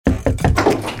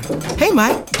Hey,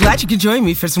 Mike. Glad you could join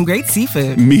me for some great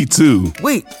seafood. Me too.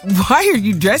 Wait, why are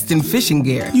you dressed in fishing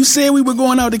gear? You said we were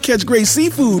going out to catch great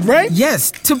seafood, right? Yes,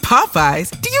 to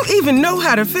Popeyes. Do you even know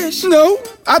how to fish? No,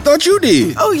 I thought you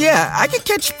did. Oh, yeah, I can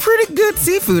catch pretty good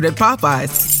seafood at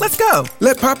Popeyes. Let's go.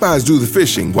 Let Popeyes do the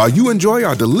fishing while you enjoy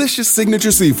our delicious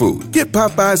signature seafood. Get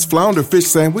Popeyes Flounder Fish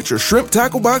Sandwich or Shrimp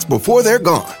Tackle Box before they're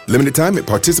gone. Limited time at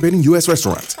participating U.S.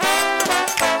 restaurants.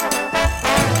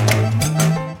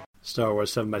 Star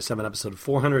Wars 7x7 episode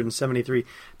 473.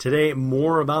 Today,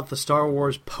 more about the Star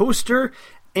Wars poster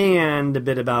and a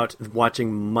bit about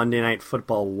watching Monday Night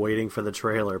Football, waiting for the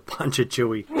trailer. Punch it,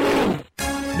 Chewie.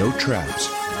 No traps,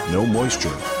 no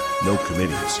moisture, no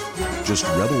committees. Just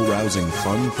rebel-rousing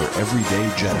fun for everyday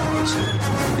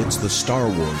Jedis. It's the Star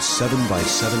Wars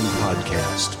 7x7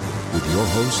 podcast with your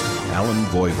host, Alan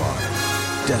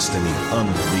Voivod. Destiny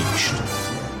Unleashed.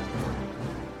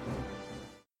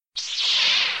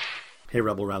 Hey,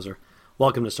 Rebel Rouser.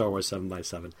 Welcome to Star Wars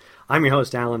 7x7. I'm your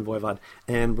host, Alan Voivod,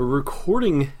 and we're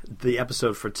recording the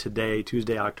episode for today,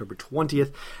 Tuesday, October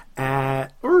 20th, at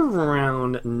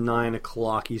around 9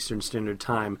 o'clock Eastern Standard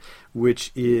Time,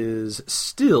 which is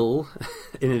still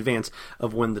in advance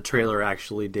of when the trailer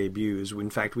actually debuts. In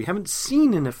fact, we haven't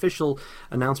seen an official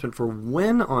announcement for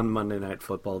when on Monday Night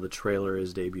Football the trailer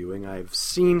is debuting. I've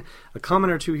seen a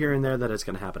comment or two here and there that it's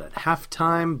going to happen at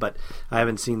halftime, but I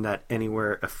haven't seen that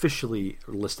anywhere officially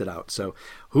listed out. So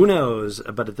who knows?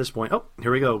 But at this point, oh,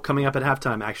 here we go. Coming up at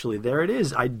halftime. Actually, there it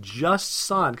is. I just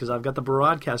saw it because I've got the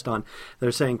broadcast on.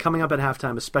 They're saying coming up at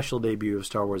halftime, a special debut of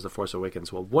Star Wars The Force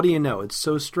Awakens. Well, what do you know? It's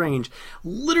so strange.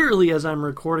 Literally, as I'm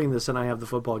recording this and I have the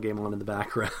football game on in the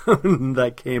background,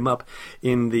 that came up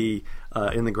in the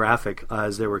graphic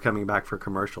as they were coming back for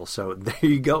commercial. So there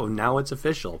you go. Now it's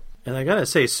official. And I gotta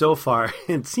say, so far,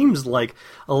 it seems like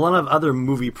a lot of other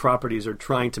movie properties are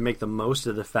trying to make the most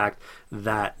of the fact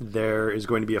that there is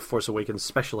going to be a Force Awakens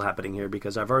special happening here,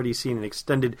 because I've already seen an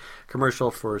extended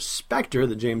commercial for Spectre,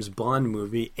 the James Bond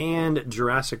movie, and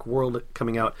Jurassic World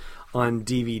coming out on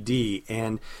DVD.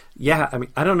 And yeah, I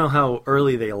mean, I don't know how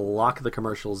early they lock the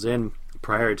commercials in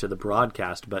prior to the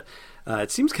broadcast, but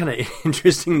it seems kind of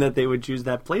interesting that they would choose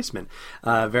that placement.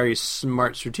 Very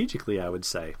smart strategically, I would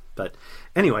say. But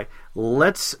anyway,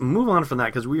 let's move on from that,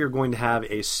 because we are going to have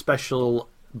a special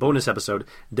bonus episode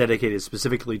dedicated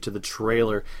specifically to the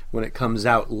trailer when it comes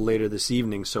out later this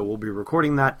evening. So we'll be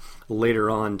recording that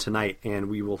later on tonight, and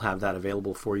we will have that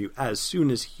available for you as soon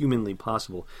as humanly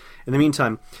possible. In the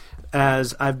meantime,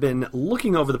 as I've been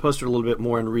looking over the poster a little bit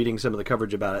more and reading some of the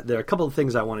coverage about it, there are a couple of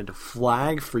things I wanted to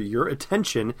flag for your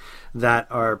attention that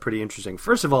are pretty interesting.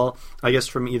 First of all, I guess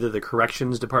from either the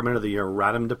corrections department or the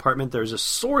erratum department, there's a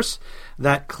source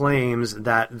that claims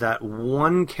that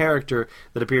one character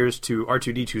that appears to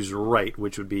R2-D2's right,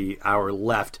 which would be our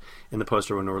left in the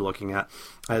poster when we're looking at,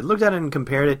 I looked at it and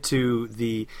compared it to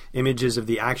the images of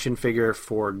the action figure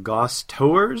for Goss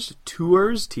Towers,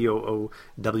 Toowers,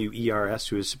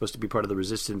 who is supposed to be part of the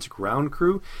Resistance ground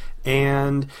crew.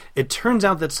 And it turns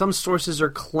out that some sources are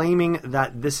claiming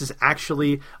that this is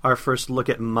actually our first look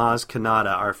at Maz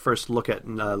Kanata, our first look at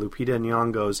Lupita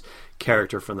Nyong'o's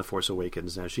character from The Force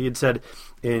Awakens. Now, she had said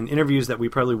in interviews that we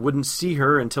probably wouldn't see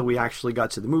her until we actually got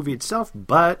to the movie itself,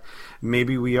 but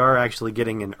maybe we are actually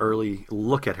getting an early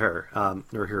look at her,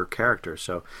 or her character.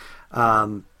 So,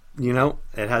 you know,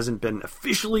 it hasn't been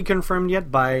officially confirmed yet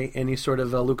by any sort of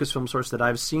Lucasfilm source that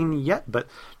I've seen yet, but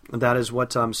that is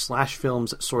what Slash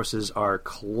Films sources are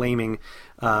claiming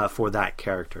for that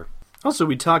character. Also,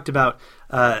 we talked about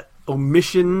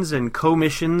omissions and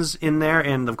commissions in there,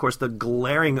 and of course the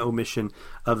glaring omission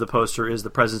of the poster is the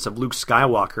presence of Luke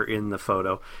Skywalker in the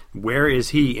photo. Where is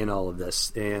he in all of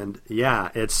this? And yeah,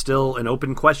 it's still an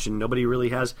open question. Nobody really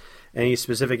has any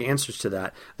specific answers to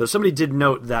that, though somebody did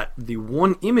note that the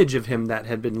one image of him that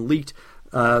had been leaked,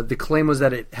 the claim was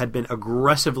that it had been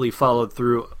aggressively followed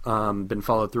through on by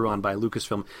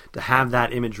Lucasfilm to have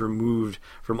that image removed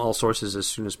from all sources as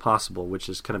soon as possible, which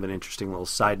is kind of an interesting little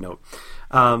side note.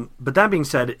 But that being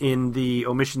said, in the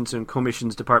omissions and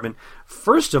commissions department,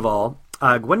 first of all,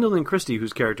 Gwendolyn Christie,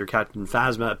 whose character Captain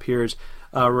Phasma appears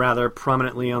rather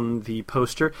prominently on the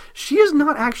poster, she is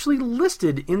not actually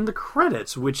listed in the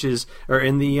credits, which is, or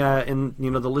in the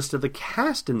the list of the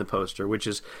cast in the poster, which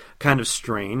is kind of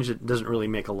strange. It doesn't really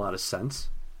make a lot of sense.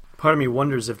 Part of me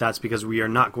wonders if that's because we are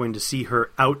not going to see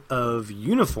her out of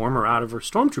uniform or out of her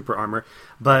stormtrooper armor,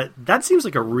 but that seems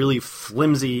like a really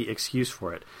flimsy excuse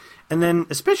for it. And then,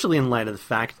 especially in light of the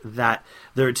fact that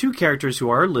there are two characters who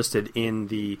are listed in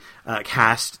the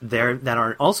cast there that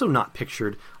are also not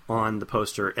pictured on the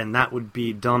poster, and that would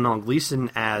be Domhnall Gleeson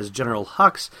as General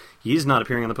Hux. He's not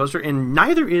appearing on the poster, and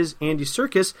neither is Andy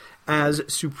Serkis as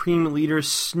Supreme Leader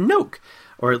Snoke.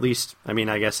 Or at least, I mean,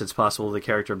 I guess it's possible the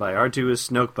character by R2 is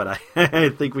Snoke, but I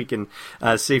think we can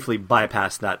safely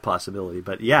bypass that possibility.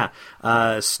 But yeah,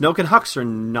 Snoke and Hux are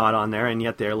not on there, and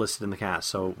yet they're listed in the cast.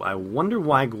 So I wonder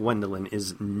why Gwendolyn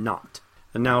is not.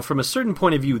 And now, from a certain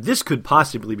point of view, this could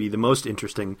possibly be the most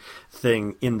interesting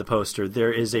thing in the poster.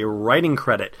 There is a writing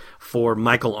credit for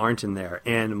Michael Arndt in there.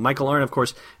 And Michael Arndt, of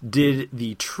course, did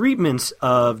the treatments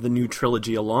of the new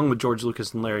trilogy along with George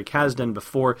Lucas and Larry Kasdan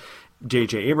before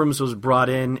J.J. Abrams was brought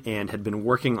in, and had been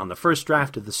working on the first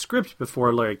draft of the script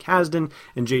before Larry Kasdan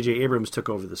and J.J. Abrams took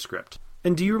over the script.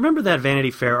 And do you remember that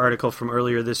Vanity Fair article from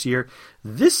earlier this year?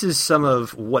 This is some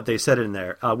of what they said in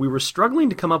there. We were struggling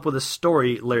to come up with a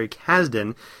story, Larry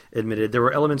Kasdan admitted. There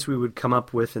were elements we would come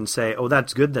up with and say, oh,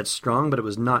 that's good, that's strong, but it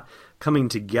was not coming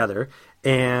together.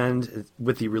 And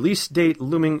with the release date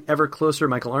looming ever closer,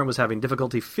 Michael Arndt was having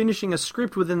difficulty finishing a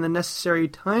script within the necessary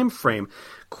time frame.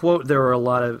 Quote, there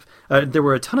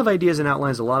were a ton of ideas and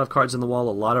outlines, a lot of cards on the wall,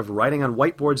 a lot of writing on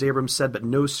whiteboards, Abrams said, but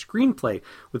no screenplay.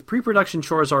 With pre-production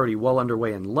chores already well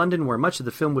underway in London, where much of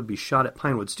the film would be shot at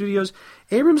Pinewood Studios,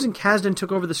 Abrams and Kasdan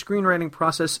took over the screenwriting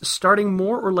process, starting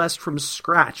more or less from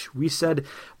scratch. We said,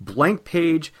 blank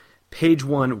page, Page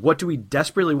 1, what do we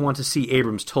desperately want to see?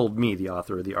 Abrams told me, the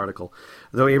author of the article.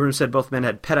 Though Abrams said both men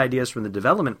had pet ideas from the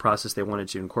development process they wanted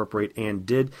to incorporate and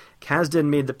did, Kasdan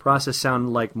made the process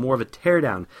sound like more of a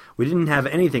teardown. We didn't have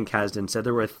anything, Kasdan said.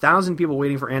 There were 1,000 people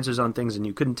waiting for answers on things and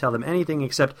you couldn't tell them anything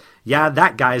except, yeah,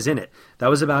 that guy's in it. That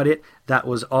was about it. That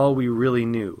was all we really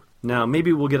knew. Now,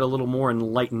 maybe we'll get a little more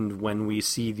enlightened when we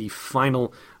see the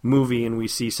final movie and we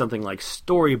see something like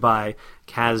story by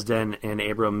Kasdan and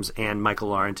Abrams and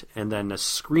Michael Arndt, and then a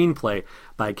screenplay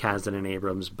by Kasdan and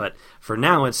Abrams. But for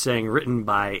now, it's saying written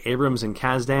by Abrams and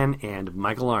Kasdan and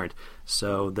Michael Arndt.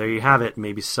 So there you have it.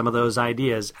 Maybe some of those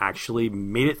ideas actually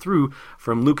made it through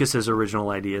from Lucas's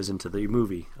original ideas into the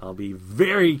movie. I'll be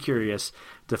very curious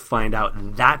to find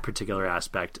out that particular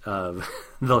aspect of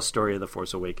the story of The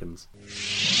Force Awakens.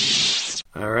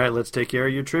 All right, let's take care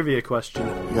of your trivia question.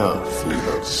 Your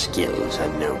feeble skills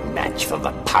are no match for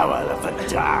the power of the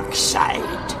dark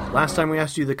side. Last time we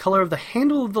asked you the color of the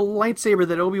handle of the lightsaber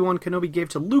that Obi-Wan Kenobi gave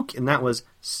to Luke, and that was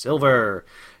silver.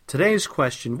 Today's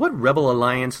question, what Rebel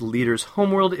Alliance leader's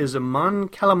homeworld is Mon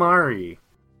Calamari?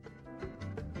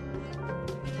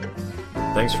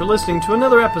 Thanks for listening to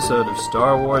another episode of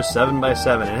Star Wars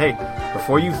 7x7. And hey,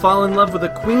 before you fall in love with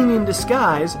a queen in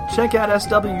disguise, check out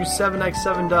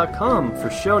SW7x7.com for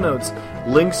show notes,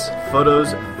 links,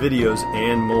 photos, videos,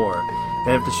 and more.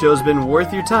 And if the show's been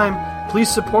worth your time, please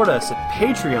support us at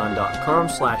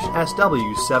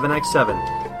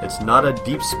patreon.com/SW7x7. It's not a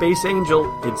deep space angel,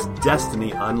 it's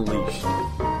Destiny Unleashed.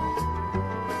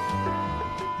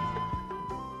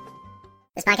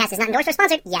 This podcast is not endorsed or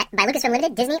sponsored yet by Lucasfilm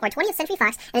Limited, Disney, or 20th Century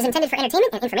Fox, and is intended for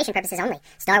entertainment and information purposes only.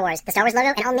 Star Wars, the Star Wars logo,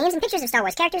 and all names and pictures of Star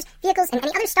Wars characters, vehicles, and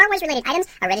any other Star Wars-related items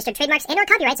are registered trademarks and/or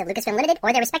copyrights of Lucasfilm Limited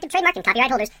or their respective trademark and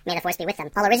copyright holders. May the Force be with them.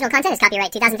 All original content is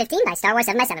copyright 2015 by Star Wars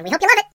 7x7. We hope you love it!